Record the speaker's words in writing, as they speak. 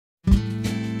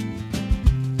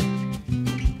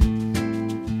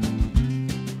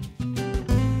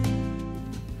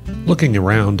Looking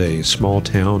around a small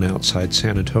town outside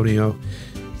San Antonio,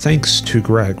 thanks to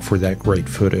Greg for that great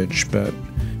footage, but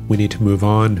we need to move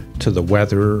on to the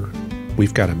weather.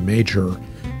 We've got a major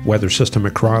weather system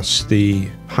across the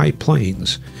high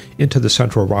plains into the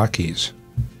central Rockies.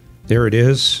 There it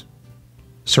is,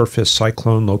 surface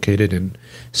cyclone located in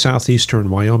southeastern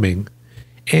Wyoming,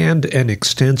 and an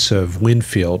extensive wind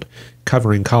field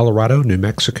covering Colorado, New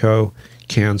Mexico,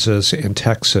 Kansas, and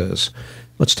Texas.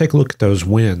 Let's take a look at those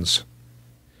winds.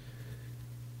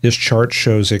 This chart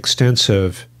shows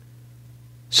extensive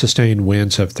sustained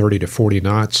winds of 30 to 40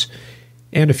 knots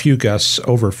and a few gusts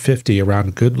over 50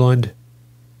 around Goodland,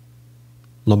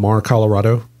 Lamar,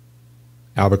 Colorado,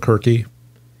 Albuquerque,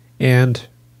 and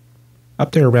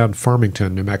up there around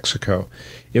Farmington, New Mexico.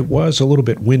 It was a little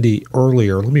bit windy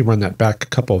earlier. Let me run that back a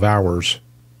couple of hours.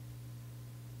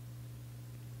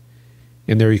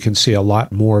 And there you can see a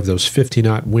lot more of those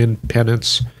 50-knot wind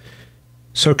pennants.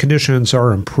 So conditions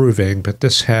are improving, but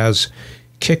this has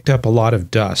kicked up a lot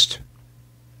of dust.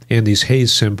 And these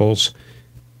haze symbols,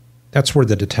 that's where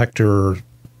the detector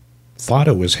thought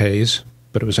it was haze,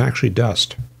 but it was actually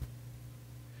dust.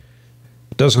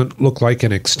 It doesn't look like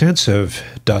an extensive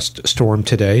dust storm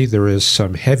today. There is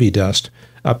some heavy dust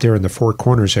up there in the Four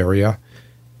Corners area,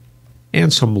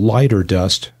 and some lighter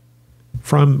dust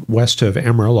from west of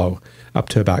Amarillo up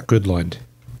to about Goodland,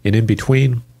 and in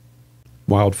between,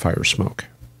 wildfire smoke.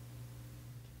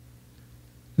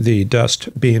 The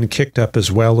dust being kicked up as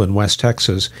well in West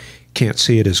Texas. Can't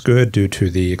see it as good due to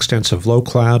the extensive low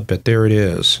cloud, but there it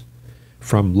is,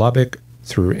 from Lubbock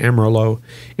through Amarillo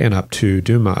and up to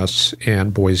Dumas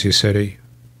and Boise City.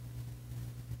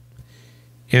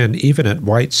 And even at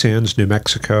White Sands, New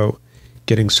Mexico,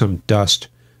 getting some dust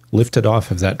lifted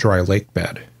off of that dry lake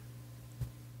bed.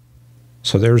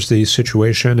 So there's the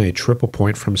situation, a triple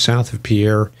point from south of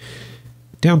Pierre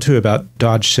down to about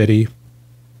Dodge City,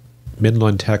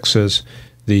 Midland, Texas,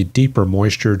 the deeper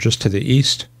moisture just to the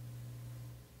east.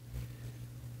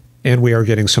 And we are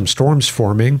getting some storms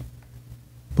forming.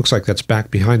 Looks like that's back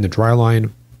behind the dry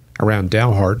line around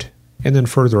Dalhart, and then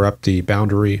further up the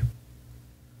boundary.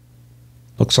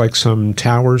 Looks like some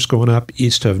towers going up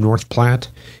east of North Platte,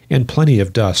 and plenty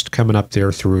of dust coming up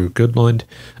there through Goodland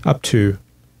up to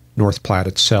North Platte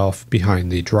itself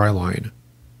behind the dry line.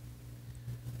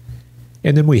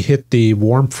 And then we hit the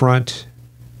warm front,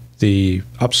 the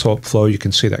upslope flow. You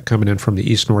can see that coming in from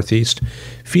the east-northeast,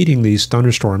 feeding these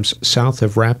thunderstorms south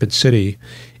of Rapid City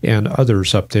and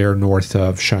others up there north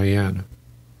of Cheyenne.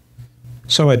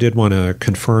 So I did want to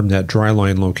confirm that dry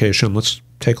line location. Let's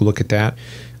take a look at that.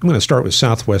 I'm going to start with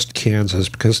southwest Kansas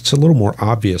because it's a little more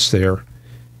obvious there.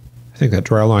 I think that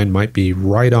dry line might be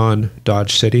right on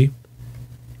Dodge City.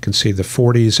 You can see the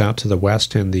 40s out to the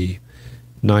west and the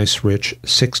nice rich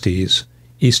 60s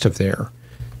east of there.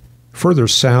 Further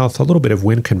south, a little bit of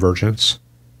wind convergence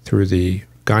through the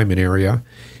Guyman area,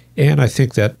 and I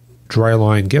think that dry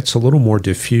line gets a little more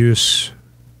diffuse.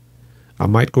 I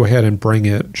might go ahead and bring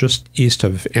it just east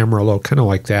of Amarillo, kind of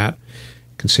like that.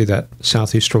 You can see that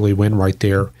southeasterly wind right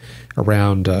there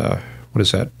around, what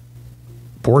is that,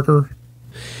 Borger?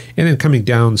 And then coming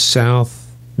down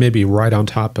south, maybe right on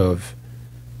top of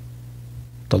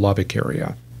the Lubbock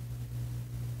area.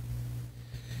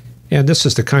 And this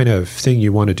is the kind of thing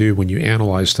you want to do when you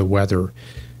analyze the weather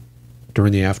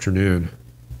during the afternoon.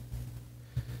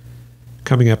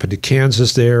 Coming up into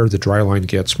Kansas there, the dry line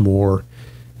gets more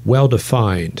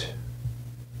well-defined.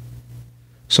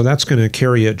 So that's going to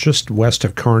carry it just west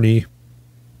of Kearney,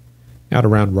 out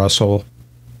around Russell,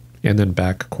 and then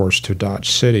back, of course, to Dodge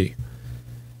City.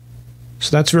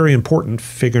 So that's very important,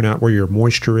 figuring out where your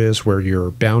moisture is, where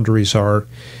your boundaries are.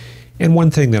 And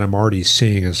one thing that I'm already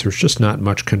seeing is there's just not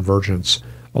much convergence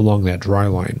along that dry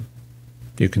line.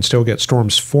 You can still get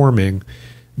storms forming,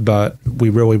 but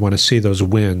we really want to see those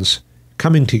winds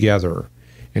coming together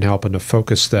and helping to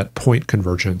focus that point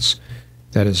convergence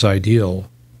that is ideal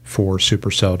for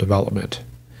supercell development.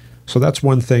 So that's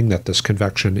one thing that this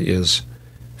convection is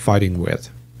fighting with.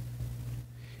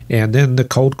 And then the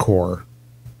cold core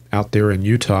out there in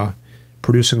Utah,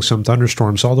 producing some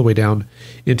thunderstorms all the way down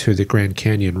into the Grand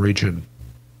Canyon region.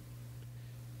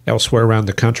 Elsewhere around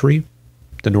the country,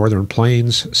 the northern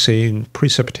plains seeing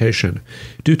precipitation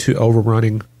due to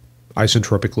overrunning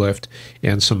isentropic lift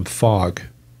and some fog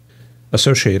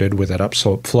associated with that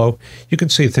upslope flow. You can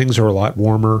see things are a lot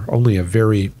warmer, only a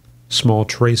very small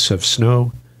trace of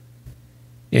snow,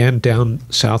 and down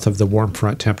south of the warm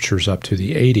front, temperatures up to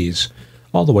the 80s,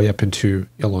 all the way up into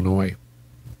Illinois.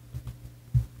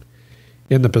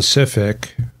 In the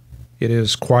Pacific, it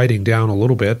is quieting down a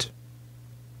little bit.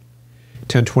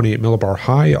 1028 millibar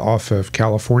high off of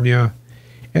California,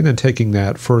 And then taking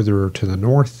that further to the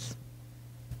north,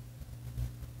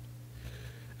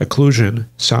 occlusion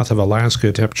south of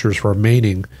Alaska, temperatures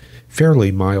remaining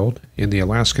fairly mild in the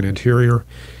Alaskan interior.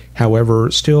 However,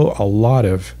 still a lot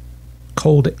of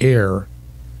cold air.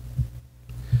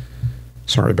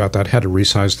 Sorry about that, had to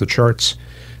resize the charts.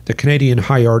 The Canadian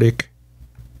high Arctic,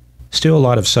 still a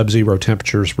lot of sub-zero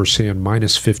temperatures. We're seeing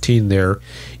minus 15 there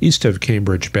east of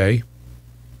Cambridge Bay.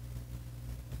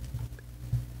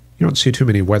 You don't see too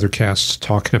many weathercasts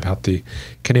talking about the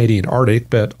Canadian Arctic,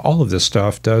 but all of this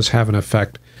stuff does have an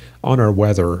effect on our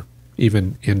weather,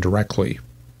 even indirectly.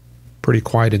 Pretty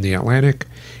quiet in the Atlantic.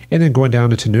 And then going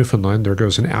down into Newfoundland, there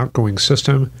goes an outgoing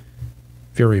system.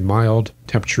 Very mild,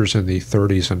 temperatures in the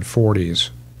 30s and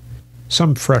 40s.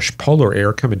 Some fresh polar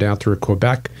air coming down through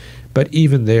Quebec, but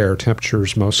even there,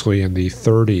 temperatures mostly in the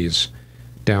 30s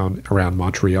down around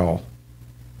Montreal.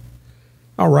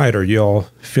 All right, are you all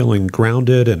feeling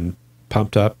grounded and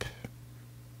pumped up?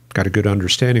 Got a good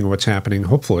understanding of what's happening,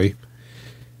 hopefully.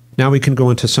 Now we can go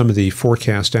into some of the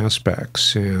forecast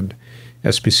aspects. And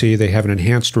SPC, they have an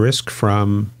enhanced risk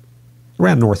from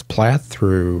around North Platte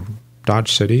through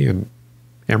Dodge City and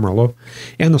Amarillo.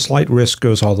 And the slight risk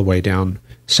goes all the way down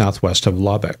southwest of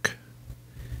Lubbock.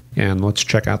 And let's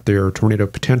check out their tornado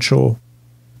potential.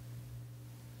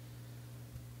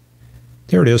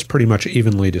 There it is, pretty much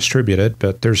evenly distributed,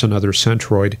 but there's another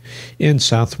centroid in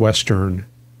southwestern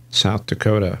South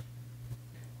Dakota.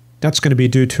 That's going to be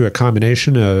due to a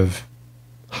combination of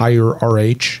higher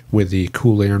RH with the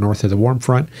cool air north of the warm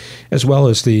front, as well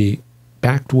as the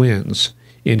backed winds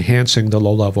enhancing the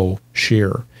low-level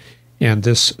shear. And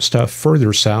this stuff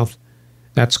further south,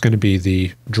 that's going to be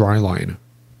the dry line.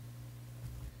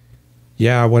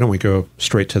 Yeah, why don't we go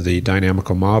straight to the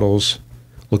dynamical models,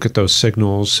 look at those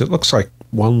signals. It looks like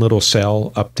one little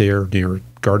cell up there near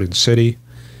Garden City,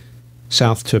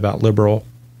 south to about Liberal.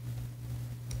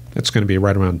 That's going to be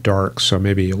right around dark, so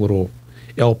maybe a little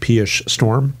LP-ish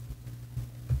storm.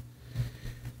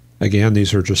 Again,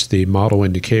 these are just the model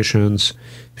indications.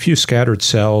 A few scattered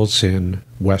cells in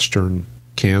western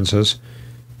Kansas.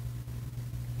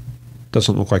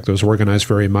 Doesn't look like those organized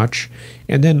very much.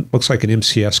 And then looks like an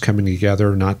MCS coming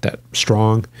together, not that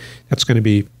strong. That's going to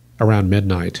be around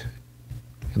midnight,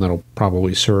 and that'll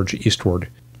probably surge eastward.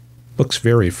 Looks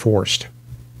very forced.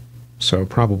 So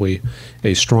probably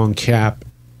a strong cap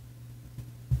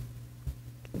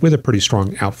with a pretty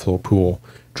strong outflow pool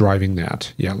driving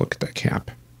that. Yeah, look at that cap.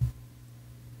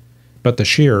 But the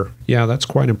shear, yeah, that's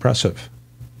quite impressive.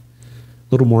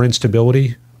 A little more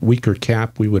instability, weaker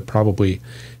cap, we would probably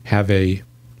have a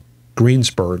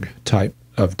Greensburg type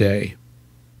of day.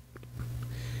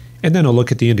 And then a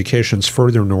look at the indications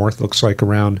further north. Looks like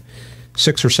around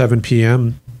 6 or 7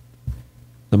 p.m.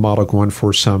 The model going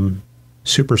for some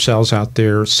supercells out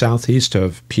there southeast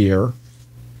of Pierre.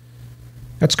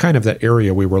 That's kind of that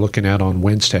area we were looking at on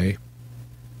Wednesday.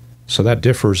 So that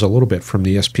differs a little bit from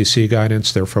the SPC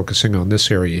guidance. They're focusing on this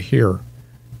area here.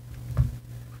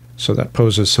 So that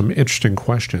poses some interesting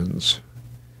questions.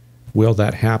 Will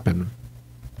that happen?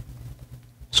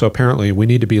 So apparently we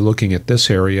need to be looking at this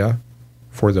area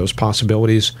for those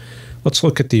possibilities. Let's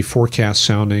look at the forecast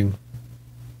sounding.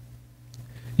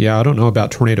 Yeah, I don't know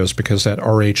about tornadoes because that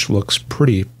RH looks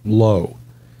pretty low.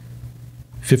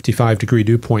 55-degree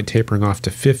dew point tapering off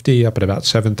to 50, up at about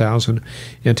 7,000,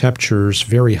 and temperatures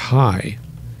very high.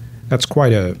 That's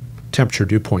quite a temperature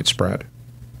dew point spread.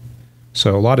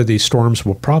 So a lot of these storms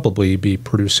will probably be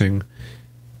producing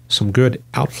some good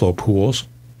outflow pools.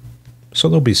 So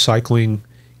they'll be cycling,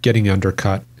 getting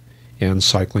undercut, and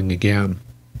cycling again.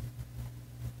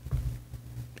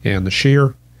 And the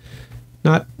shear,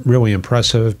 not really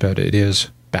impressive, but it is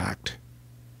backed.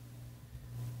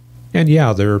 And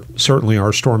yeah, there certainly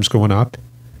are storms going up.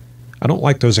 I don't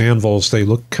like those anvils. They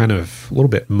look kind of a little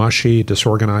bit mushy,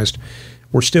 disorganized.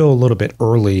 We're still a little bit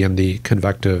early in the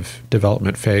convective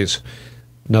development phase.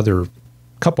 Another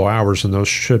couple hours and those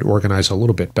should organize a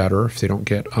little bit better if they don't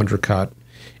get undercut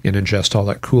and ingest all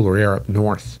that cooler air up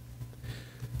north.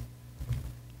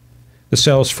 The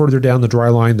cells further down the dry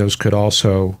line, those could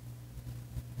also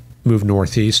move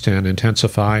northeast and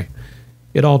intensify.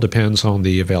 It all depends on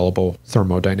the available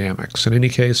thermodynamics. In any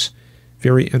case,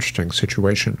 very interesting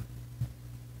situation.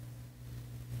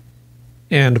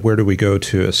 And where do we go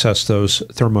to assess those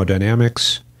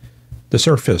thermodynamics? The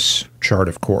surface chart,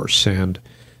 of course, and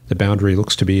the boundary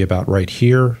looks to be about right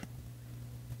here,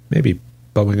 maybe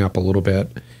bowing up a little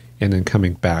bit, and then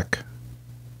coming back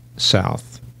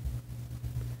south.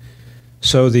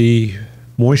 So the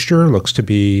moisture looks to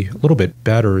be a little bit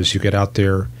better as you get out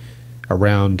there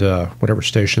around whatever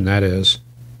station that is.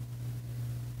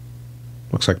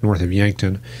 looks like north of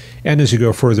Yankton. And as you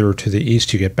go further to the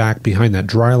east, you get back behind that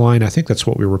dry line. I think that's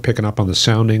what we were picking up on the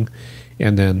sounding.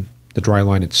 And then the dry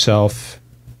line itself,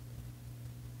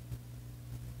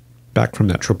 back from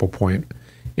that triple point,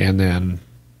 and then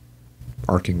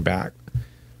arcing back.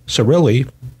 So really,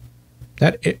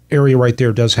 that area right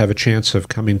there does have a chance of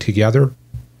coming together.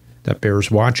 That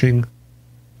bears watching.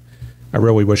 I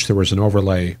really wish there was an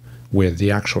overlay with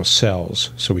the actual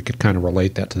cells so we could kind of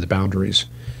relate that to the boundaries.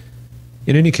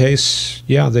 In any case,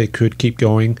 yeah, they could keep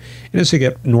going. And as they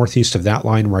get northeast of that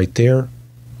line right there,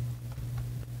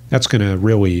 that's going to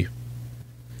really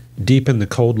deepen the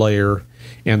cold layer,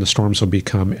 and the storms will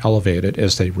become elevated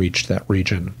as they reach that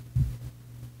region.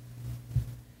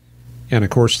 And of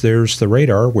course, there's the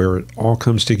radar where it all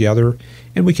comes together,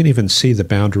 and we can even see the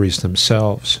boundaries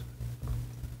themselves.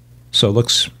 So it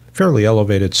looks fairly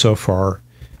elevated so far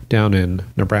down in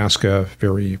Nebraska,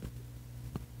 very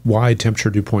wide temperature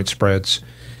dew point spreads.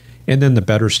 And then the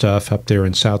better stuff up there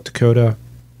in South Dakota.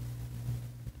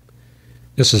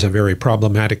 This is a very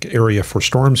problematic area for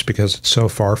storms because it's so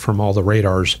far from all the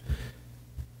radars.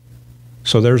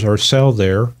 So there's our cell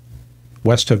there,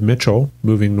 west of Mitchell,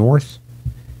 moving north.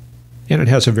 And it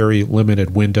has a very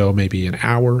limited window, maybe an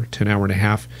hour to an hour and a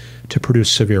half, to produce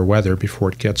severe weather before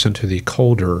it gets into the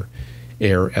colder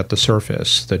air at the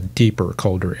surface, the deeper,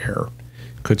 colder air.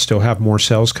 Could still have more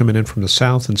cells coming in from the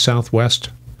south and southwest,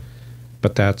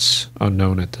 but that's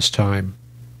unknown at this time.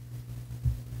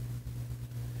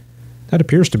 That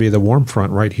appears to be the warm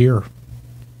front right here.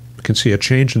 You can see a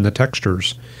change in the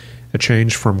textures, a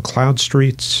change from cloud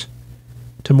streets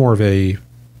to more of a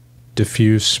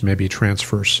diffuse, maybe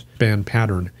transverse band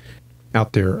pattern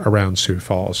out there around Sioux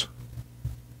Falls.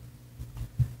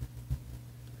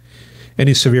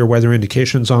 Any severe weather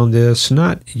indications on this?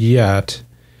 Not yet.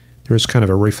 There's kind of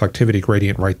a reflectivity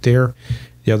gradient right there.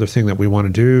 The other thing that we want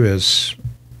to do is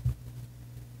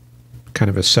kind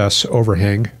of assess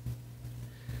overhang.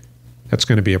 That's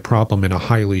going to be a problem in a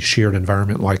highly sheared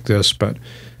environment like this, but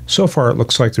so far it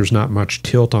looks like there's not much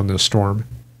tilt on this storm.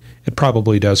 It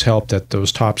probably does help that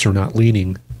those tops are not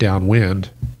leaning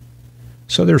downwind,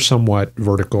 so they're somewhat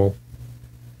vertical.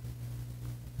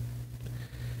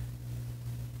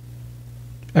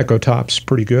 Echo top's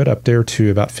pretty good, up there to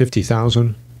about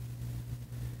 50,000.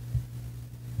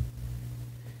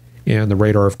 And the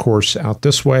radar, of course, out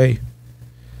this way,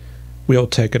 we'll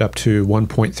take it up to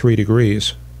 1.3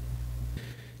 degrees.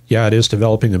 Yeah, it is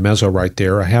developing a meso right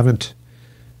there. I haven't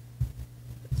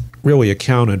really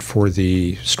accounted for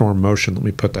the storm motion. Let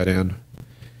me put that in.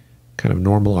 Kind of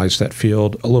normalize that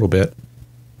field a little bit.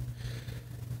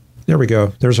 There we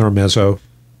go. There's our meso.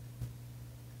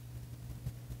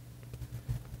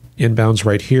 Inbounds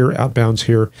right here, outbounds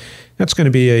here. That's going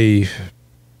to be a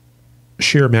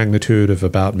shear magnitude of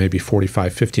about maybe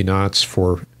 45, 50 knots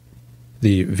for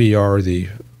the VR, the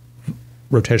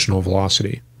rotational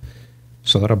velocity.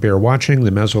 So that'll bear watching.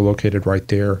 The meso located right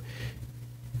there,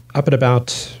 up at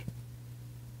about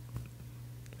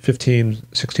 15,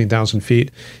 16,000 feet,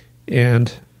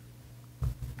 and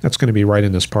that's going to be right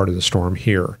in this part of the storm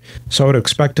here. So I would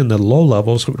expect in the low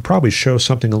levels, it would probably show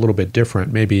something a little bit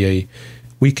different, maybe a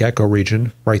weak echo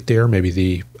region right there, maybe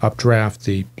the updraft,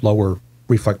 the lower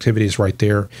reflectivity is right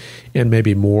there, and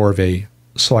maybe more of a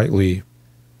slightly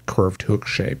curved hook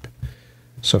shape.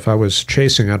 So if I was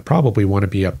chasing, I'd probably want to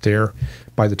be up there.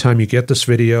 By the time you get this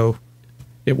video,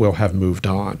 it will have moved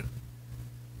on.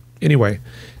 Anyway,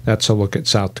 that's a look at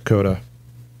South Dakota.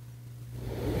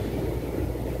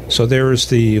 So there's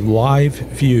the live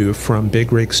view from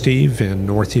Big Rig Steve in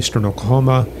northeastern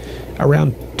Oklahoma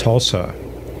around Tulsa.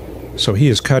 So he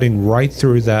is cutting right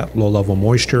through that low-level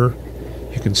moisture.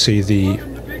 You can see the...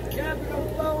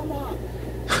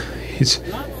 he's...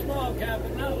 Not small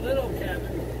cabin, not little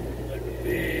cabin, but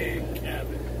big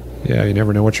cabin. Yeah, you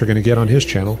never know what you're going to get on his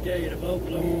channel. State of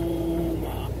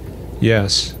Oklahoma.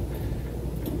 Yes.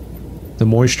 The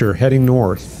moisture heading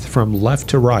north from left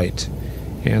to right.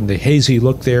 And the hazy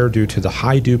look there due to the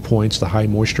high dew points, the high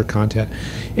moisture content.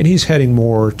 And he's heading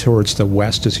more towards the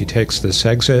west as he takes this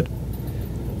exit.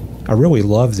 I really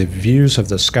love the views of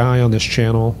the sky on this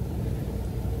channel.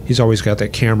 He's always got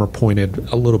that camera pointed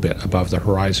a little bit above the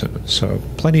horizon, so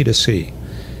plenty to see.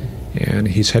 And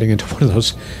he's heading into one of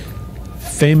those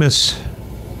famous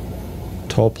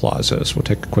toll plazas. We'll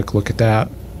take a quick look at that.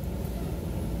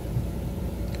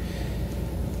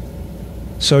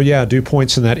 So yeah, dew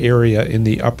points in that area in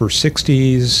the upper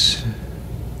 60s.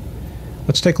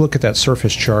 Let's take a look at that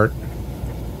surface chart.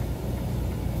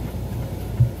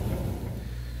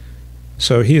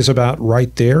 So he is about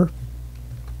right there,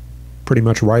 pretty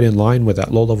much right in line with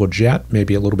that low-level jet,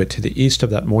 maybe a little bit to the east of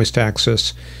that moist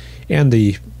axis. and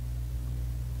the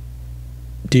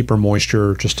deeper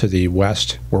moisture just to the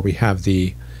west where we have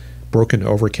the broken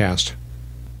overcast.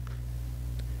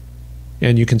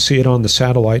 And you can see it on the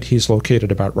satellite. He's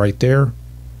located about right there.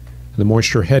 The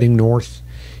moisture heading north,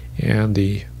 and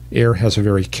the air has a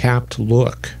very capped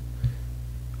look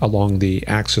along the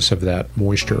axis of that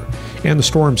moisture. And the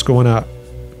storm's going up,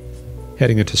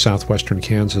 heading into southwestern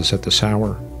Kansas at this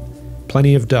hour.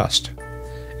 Plenty of dust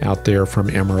out there from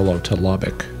Amarillo to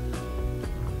Lubbock.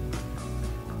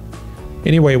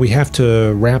 Anyway, we have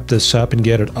to wrap this up and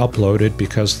get it uploaded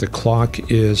because the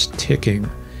clock is ticking.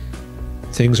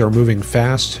 Things are moving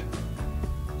fast.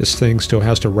 This thing still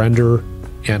has to render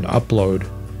and upload.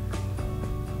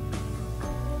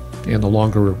 And the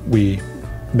longer we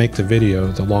make the video,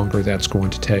 the longer that's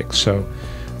going to take. So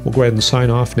we'll go ahead and sign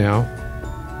off now.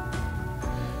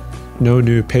 No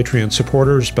new Patreon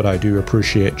supporters, but I do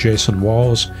appreciate Jason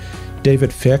Walls,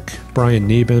 David Fick, Brian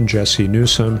Neben, Jesse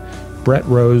Newsom, Brett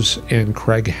Rose, and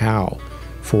Craig Howe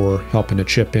for helping to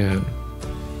chip in.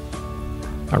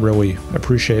 I really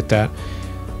appreciate that.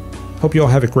 Hope you all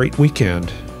have a great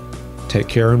weekend. Take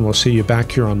care, and we'll see you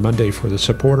back here on Monday for the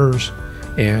supporters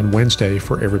and Wednesday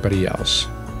for everybody else.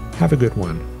 Have a good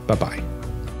one. Bye-bye.